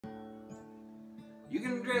You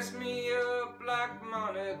can dress me up like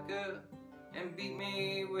Monica and beat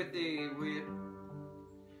me with a whip.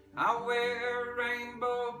 I'll wear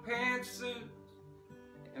rainbow pantsuits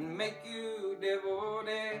and make you deviled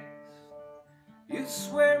eggs. You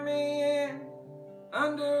swear me in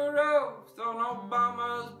under oath on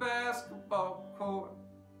Obama's basketball court,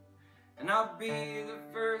 and I'll be the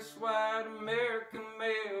first white American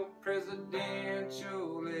male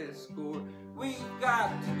presidential escort. We've got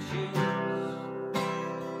to choose,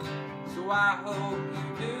 so I hope you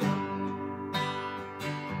do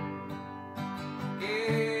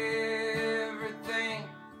everything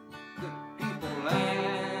the people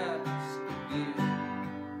ask of you.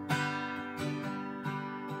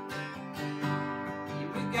 Yeah,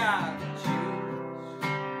 we got to choose,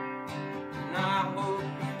 and I hope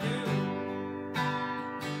you do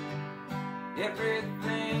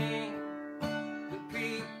everything the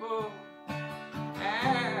people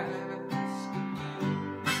ask of you.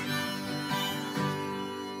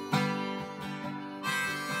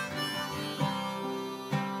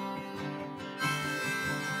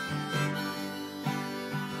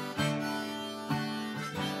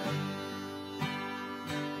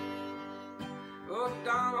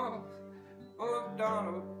 Oh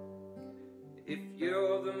Donald, if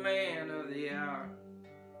you're the man of the hour,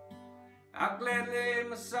 I'll gladly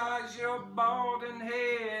massage your balding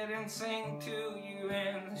head and sing to you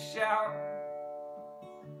in the shower.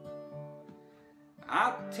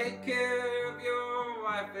 I'll take care of your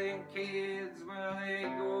wife and kids when they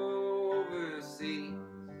go overseas,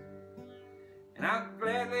 and I'll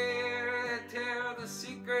gladly tell the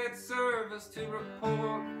Secret Service to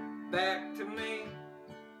report back to me.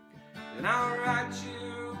 And I'll write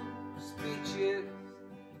you speeches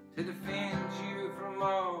to defend you from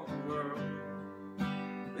all the world.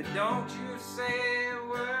 But don't you say a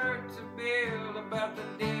word to Bill about the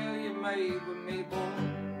deal you made with me, boy.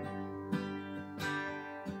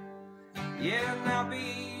 Yeah, and I'll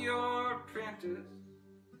be your apprentice.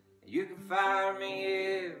 You can fire me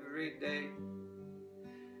every day,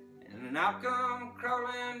 and then I'll come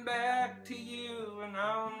crawling back to you, and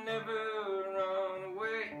I'll never run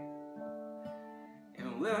away.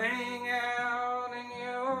 And we'll hang out in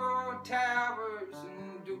your towers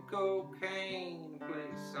and do cocaine and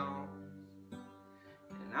play songs.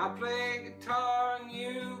 And I'll play guitar and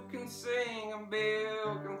you can sing, and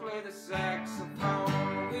Bill can play the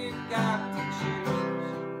saxophone. We've got to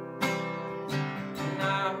choose, and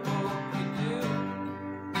I hope you do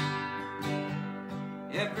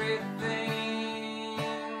everything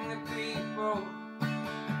the people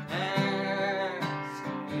ask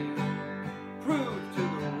of you. Prove to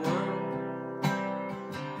the world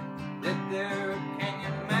that their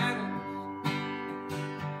opinion matters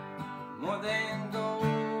more than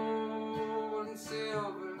gold and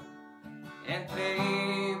silver and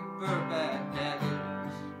paperback daddies.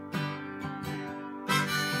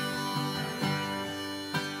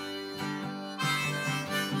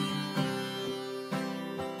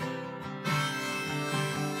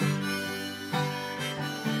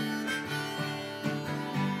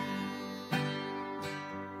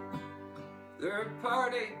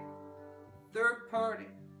 Third party,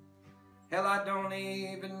 hell, I don't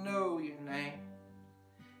even know your name.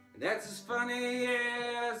 That's as funny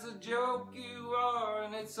as a joke you are,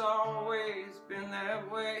 and it's always been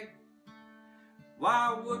that way.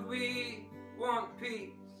 Why would we want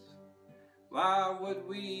peace? Why would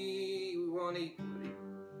we want equity?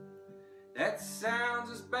 That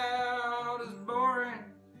sounds about as boring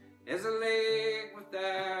as a leg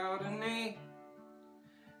without a knee.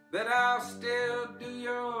 But I'll still do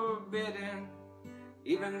your bidding,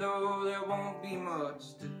 even though there won't be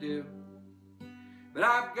much to do. But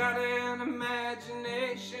I've got an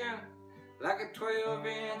imagination like a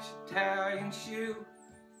 12-inch Italian shoe.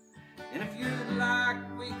 And if you'd like,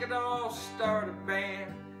 we could all start a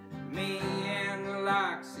band, me and the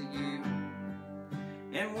likes of you.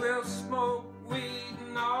 And we'll smoke weed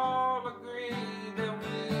and all agree that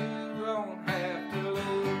we won't have to lose.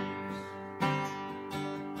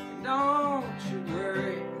 Don't you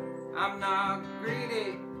worry, I'm not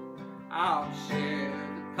greedy. I'll share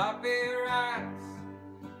the copyrights.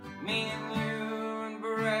 Me and you and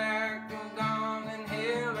Barack and Don and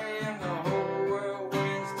Hillary and the whole world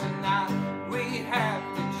wins tonight. We have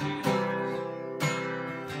to choose,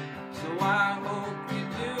 so I hope you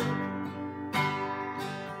do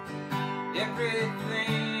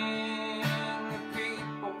everything the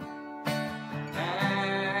people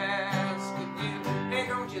ask of you. Hey,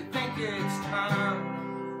 don't you think it's time?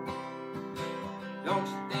 Don't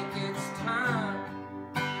you think it's time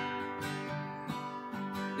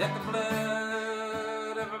that the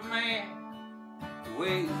blood of a man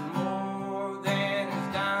weighs more than his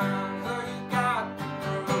dime, so you got to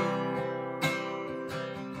prove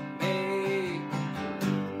me.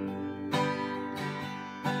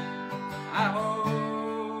 I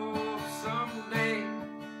hope someday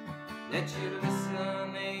that you're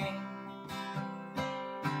listening.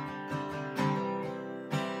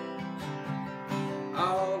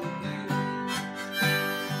 All of you.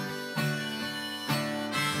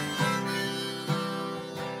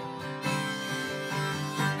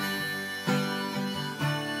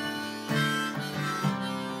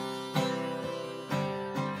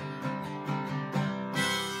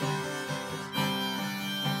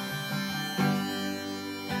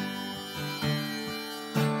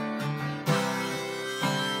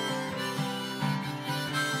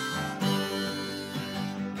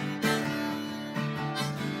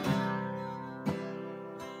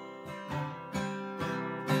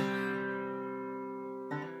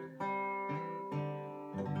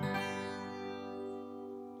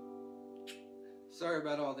 Sorry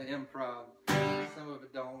about all the improv. Some of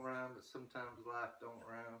it don't rhyme, but sometimes life don't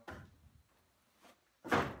rhyme.